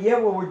 But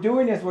yet what we're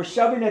doing is we're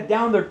shoving it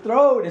down their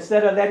throat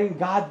instead of letting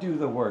God do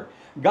the work.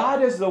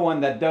 God is the one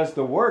that does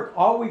the work.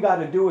 All we got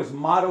to do is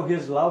model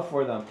his love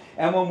for them.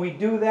 And when we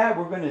do that,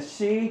 we're going to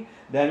see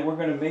that we're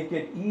going to make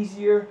it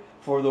easier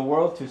for the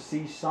world to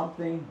see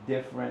something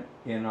different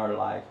in our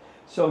life.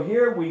 So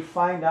here we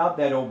find out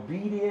that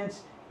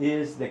obedience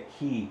is the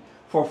key.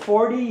 For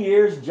 40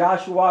 years,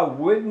 Joshua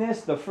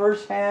witnessed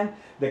firsthand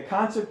the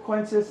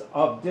consequences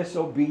of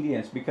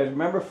disobedience. Because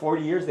remember,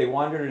 40 years they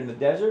wandered in the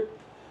desert.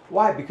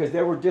 Why? Because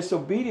they were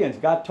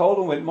disobedient. God told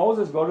them with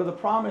Moses, go to the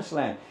promised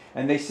land.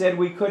 And they said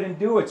we couldn't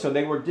do it, so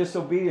they were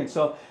disobedient.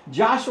 So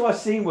Joshua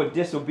seen what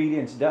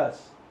disobedience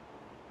does.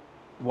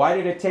 Why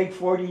did it take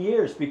 40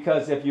 years?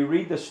 Because if you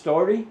read the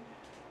story,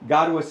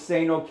 God was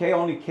saying, okay,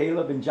 only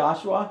Caleb and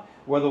Joshua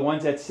were the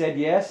ones that said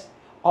yes.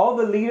 All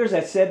the leaders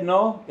that said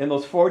no, in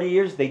those 40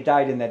 years, they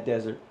died in that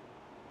desert.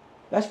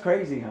 That's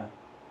crazy, huh?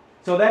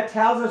 So that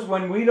tells us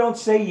when we don't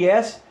say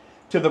yes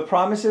to the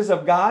promises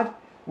of God,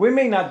 we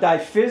may not die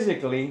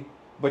physically,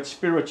 but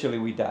spiritually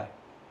we die.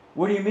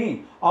 What do you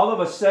mean? All of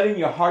a sudden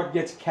your heart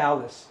gets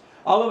callous.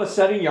 All of a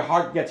sudden your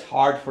heart gets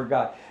hard for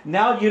God.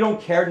 Now you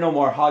don't care no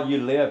more how you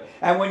live.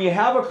 And when you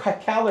have a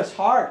callous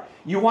heart,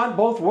 you want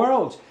both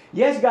worlds.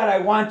 Yes, God, I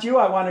want you.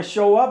 I want to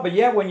show up. But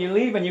yet when you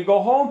leave and you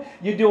go home,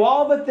 you do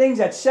all the things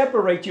that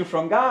separate you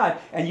from God,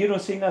 and you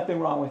don't see nothing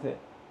wrong with it.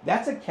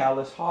 That's a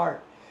callous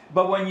heart.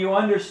 But when you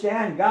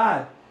understand,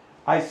 God,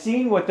 I've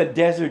seen what the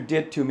desert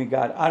did to me,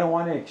 God. I don't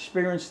want to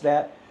experience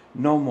that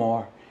no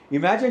more.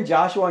 Imagine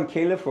Joshua and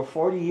Caleb for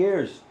 40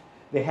 years.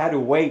 They had to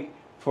wait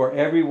for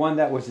everyone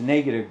that was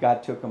negative.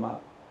 God took them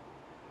out.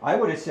 I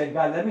would have said,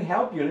 God, let me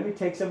help you. Let me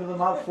take some of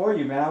them out for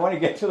you, man. I want to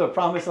get to the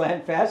promised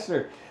land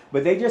faster.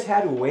 But they just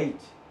had to wait.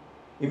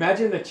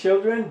 Imagine the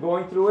children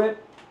going through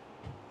it.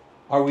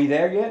 Are we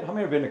there yet? How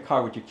many have been in a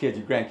car with your kids,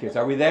 your grandkids?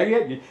 Are we there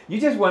yet? You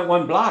just went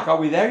one block. Are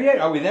we there yet?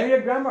 Are we there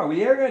yet, Grandma? Are we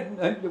there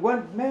yet?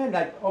 One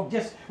man,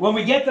 just when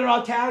we get there,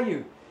 I'll tell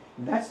you.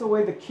 And that's the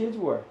way the kids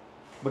were.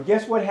 But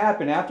guess what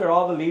happened? After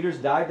all the leaders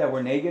died that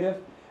were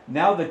negative,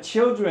 now the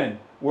children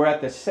were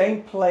at the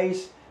same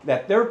place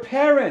that their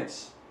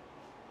parents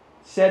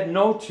said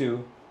no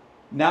to.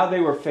 Now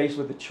they were faced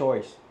with a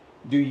choice.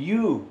 Do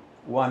you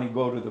want to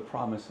go to the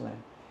promised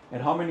land?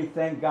 And how many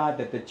thank God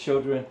that the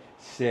children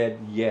said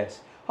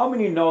yes? How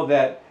many know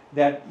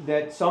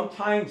that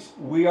sometimes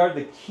we are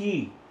the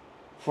key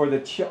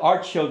for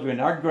our children,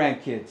 our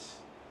grandkids,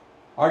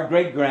 our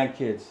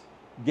great-grandkids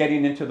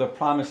getting into the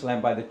promised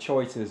land by the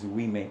choices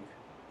we make?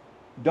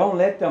 Don't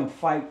let them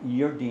fight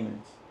your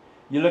demons.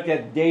 You look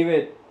at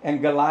David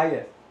and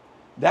Goliath.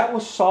 That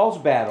was Saul's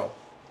battle,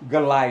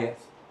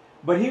 Goliath.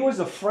 But he was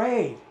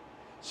afraid.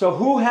 So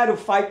who had to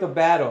fight the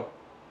battle?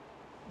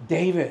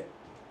 David.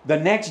 The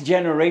next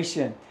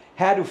generation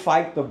had to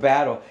fight the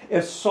battle.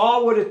 If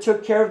Saul would have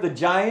took care of the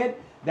giant,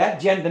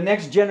 the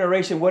next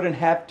generation wouldn't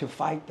have to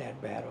fight that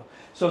battle.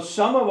 So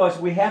some of us,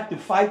 we have to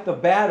fight the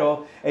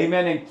battle,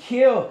 amen, and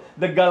kill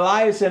the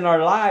Goliaths in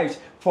our lives,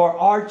 for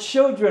our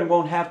children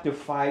won't have to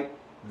fight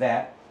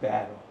that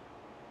battle.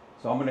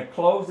 So I'm going to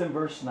close in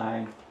verse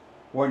 9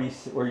 where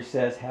he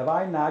says, have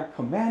I not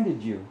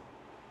commanded you?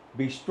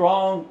 Be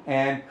strong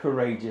and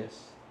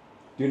courageous.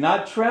 Do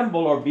not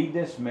tremble or be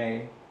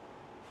dismayed,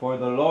 for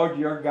the Lord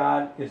your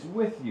God is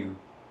with you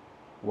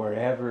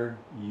wherever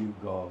you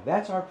go.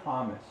 That's our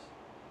promise.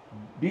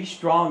 Be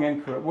strong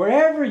and courageous.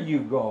 Wherever you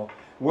go,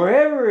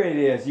 wherever it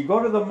is, you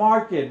go to the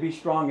market, be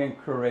strong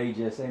and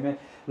courageous. Amen.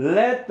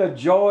 Let the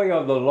joy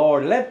of the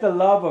Lord, let the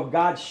love of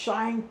God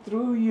shine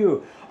through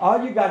you.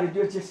 All you got to do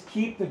is just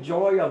keep the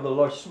joy of the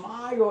Lord.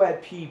 Smile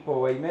at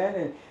people. Amen.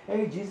 And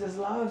hey, Jesus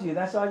loves you.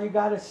 That's all you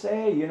got to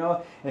say, you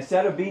know.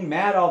 Instead of being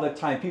mad all the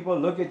time, people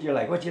look at you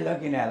like, what you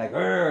looking at?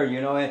 Like,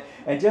 you know,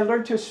 and just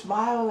learn to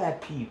smile at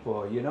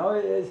people, you know.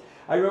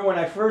 I remember when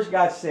I first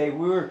got saved,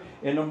 we were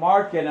in the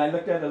market, and I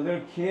looked at a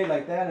little kid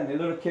like that, and the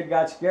little kid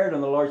got scared,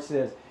 and the Lord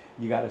says,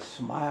 you got to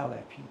smile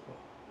at people.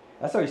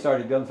 That's how he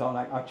started doing. So I'm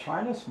like, I'm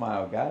trying to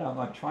smile, God.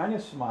 I'm trying to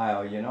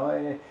smile, you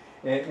know.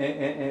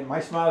 And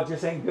my smile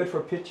just ain't good for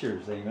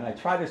pictures. Even I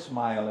try to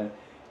smile. And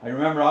I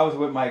remember I was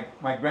with my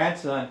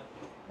grandson,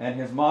 and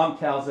his mom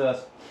tells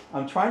us,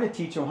 I'm trying to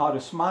teach him how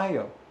to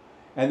smile.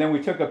 And then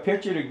we took a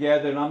picture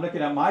together, and I'm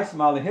looking at my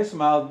smile and his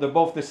smile. They're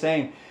both the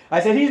same.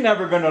 I said, he's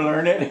never going to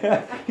learn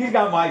it. He's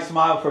got my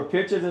smile for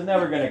pictures. It's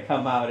never going to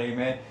come out,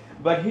 amen.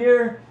 But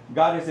here,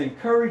 God is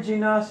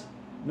encouraging us.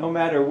 No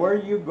matter where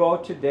you go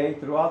today,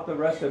 throughout the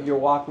rest of your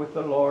walk with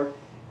the Lord,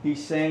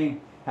 He's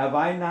saying, have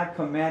I not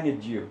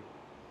commanded you?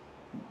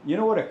 You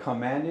know what a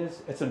command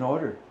is? It's an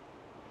order.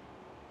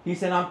 He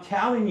said, I'm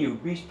telling you,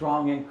 be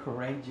strong and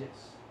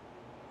courageous.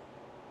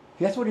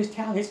 That's what He's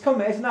telling. He's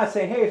not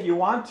saying, hey, if you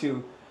want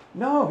to.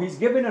 No, He's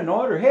giving an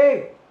order.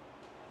 Hey,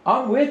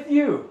 I'm with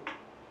you.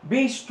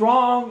 Be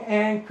strong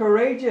and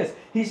courageous.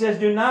 He says,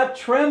 do not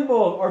tremble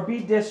or be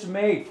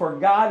dismayed, for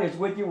God is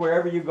with you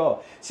wherever you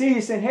go. See,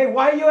 He's saying, hey,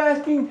 why are you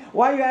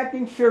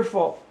acting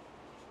fearful?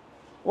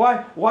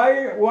 Why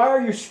are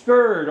you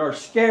scared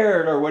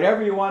or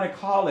whatever you want to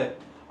call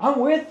it? I'm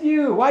with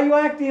you. Why are you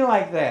acting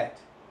like that?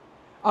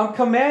 I'm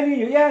commanding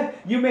you. Yeah,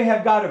 you may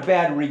have got a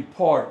bad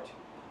report,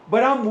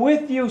 but I'm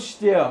with you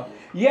still.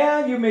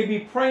 Yeah, you may be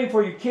praying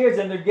for your kids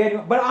and they're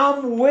getting, but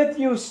I'm with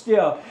you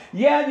still.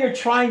 Yeah, you're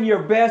trying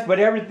your best,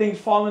 but everything's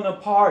falling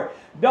apart.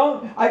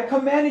 I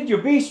commanded you,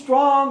 be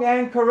strong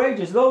and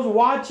courageous. Those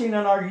watching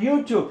on our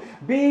YouTube,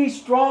 be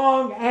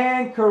strong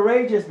and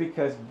courageous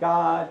because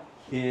God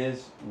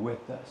is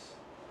with us.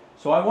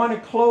 So I want to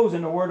close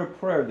in a word of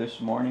prayer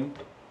this morning,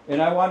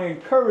 and I want to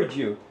encourage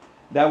you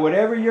that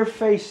whatever you're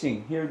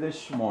facing here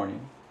this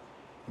morning,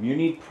 if you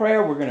need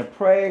prayer, we're going to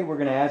pray. We're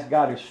going to ask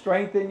God to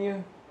strengthen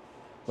you.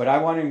 But I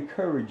want to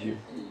encourage you.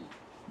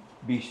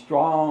 Be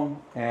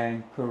strong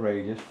and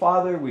courageous.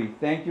 Father, we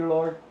thank you,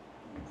 Lord,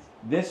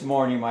 this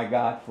morning, my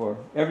God, for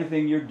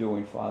everything you're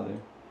doing, Father.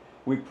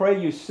 We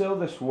pray you seal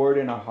this word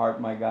in our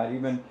heart, my God,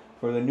 even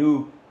for the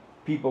new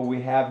people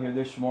we have here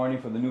this morning,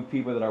 for the new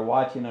people that are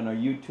watching on our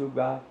YouTube,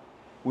 God.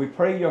 We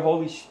pray your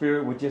Holy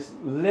Spirit would just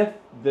lift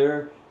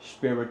their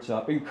spirits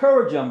up.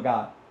 Encourage them,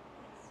 God,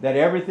 that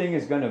everything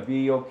is going to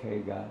be okay,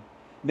 God.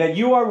 that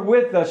you are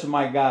with us,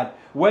 my God,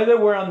 whether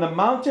we're on the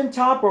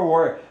mountaintop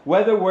or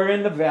whether we're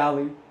in the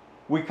valley.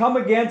 We come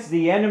against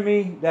the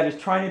enemy that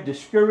is trying to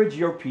discourage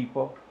your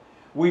people.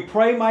 We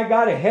pray, my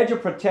God, a hedge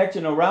of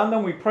protection around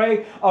them. We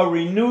pray a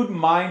renewed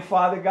mind,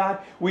 Father God.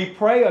 We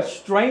pray a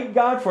strength,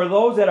 God, for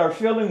those that are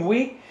feeling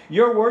weak.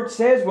 Your word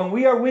says, when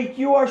we are weak,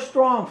 you are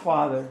strong,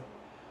 Father.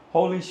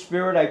 Holy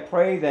Spirit, I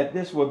pray that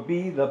this will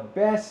be the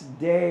best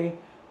day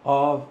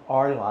of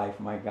our life,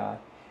 my God.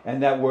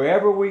 And that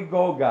wherever we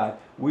go, God,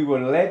 we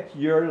will let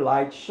your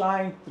light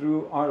shine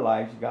through our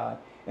lives, God.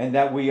 And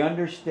that we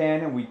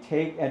understand and we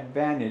take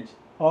advantage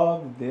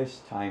of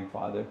this time,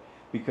 Father.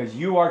 Because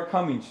you are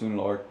coming soon,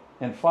 Lord.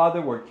 And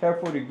Father, we're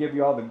careful to give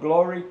you all the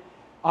glory,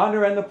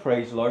 honor, and the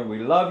praise, Lord. We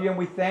love you and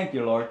we thank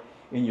you, Lord.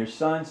 In your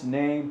Son's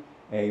name,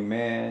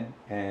 amen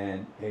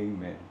and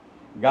amen.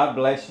 God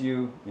bless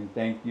you and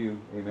thank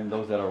you. Amen.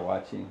 Those that are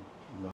watching.